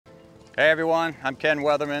Hey everyone, I'm Ken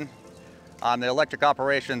Weatherman. I'm the Electric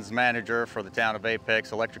Operations Manager for the Town of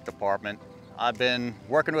Apex Electric Department. I've been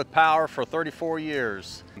working with power for 34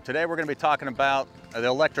 years. Today we're going to be talking about the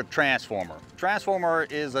electric transformer. Transformer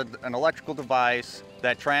is an electrical device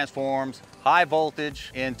that transforms high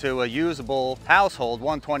voltage into a usable household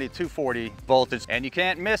 120-240 voltage, and you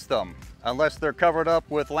can't miss them unless they're covered up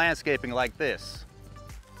with landscaping like this.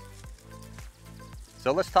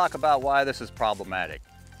 So let's talk about why this is problematic.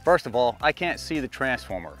 First of all, I can't see the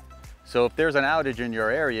transformer. So if there's an outage in your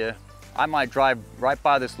area, I might drive right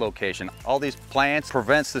by this location. All these plants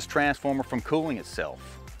prevents this transformer from cooling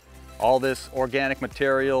itself. All this organic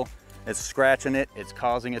material is scratching it, it's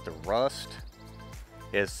causing it to rust.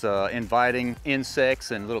 It's inviting insects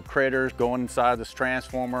and little critters going inside this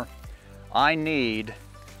transformer. I need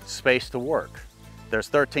space to work. There's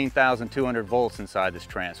 13,200 volts inside this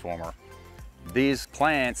transformer. These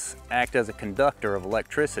plants act as a conductor of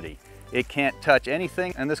electricity. It can't touch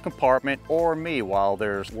anything in this compartment or me while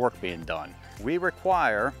there's work being done. We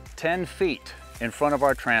require 10 feet in front of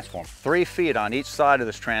our transformer, 3 feet on each side of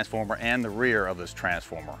this transformer and the rear of this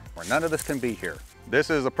transformer, where none of this can be here.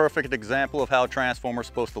 This is a perfect example of how a transformer is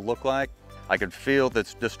supposed to look like. I can feel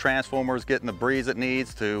that this transformer is getting the breeze it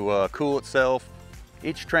needs to cool itself.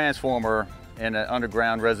 Each transformer in an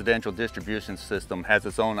underground residential distribution system has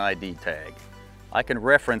its own ID tag. I can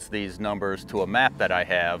reference these numbers to a map that I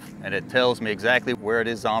have, and it tells me exactly where it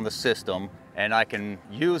is on the system, and I can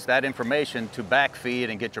use that information to backfeed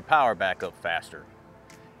and get your power back up faster.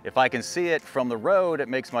 If I can see it from the road, it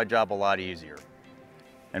makes my job a lot easier.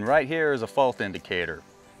 And right here is a fault indicator.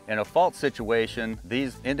 In a fault situation,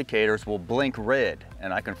 these indicators will blink red,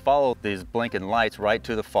 and I can follow these blinking lights right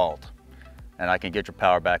to the fault, and I can get your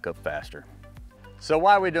power back up faster. So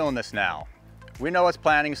why are we doing this now? We know it's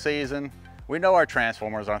planting season. We know our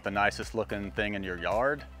transformers aren't the nicest looking thing in your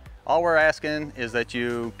yard. All we're asking is that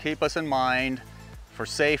you keep us in mind for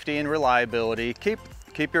safety and reliability.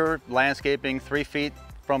 Keep your landscaping 3 feet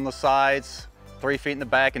from the sides, 3 feet in the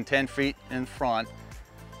back, and 10 feet in front,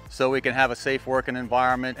 so we can have a safe working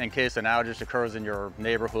environment in case an outage occurs in your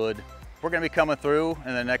neighborhood. We're going to be coming through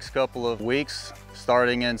in the next couple of weeks,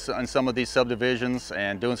 starting in some of these subdivisions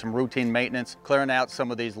and doing some routine maintenance, clearing out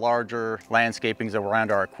some of these larger landscapings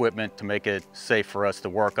around our equipment to make it safe for us to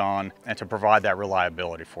work on and to provide that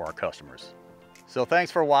reliability for our customers. So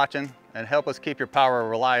thanks for watching, and help us keep your power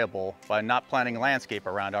reliable by not planting landscape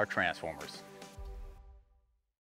around our transformers.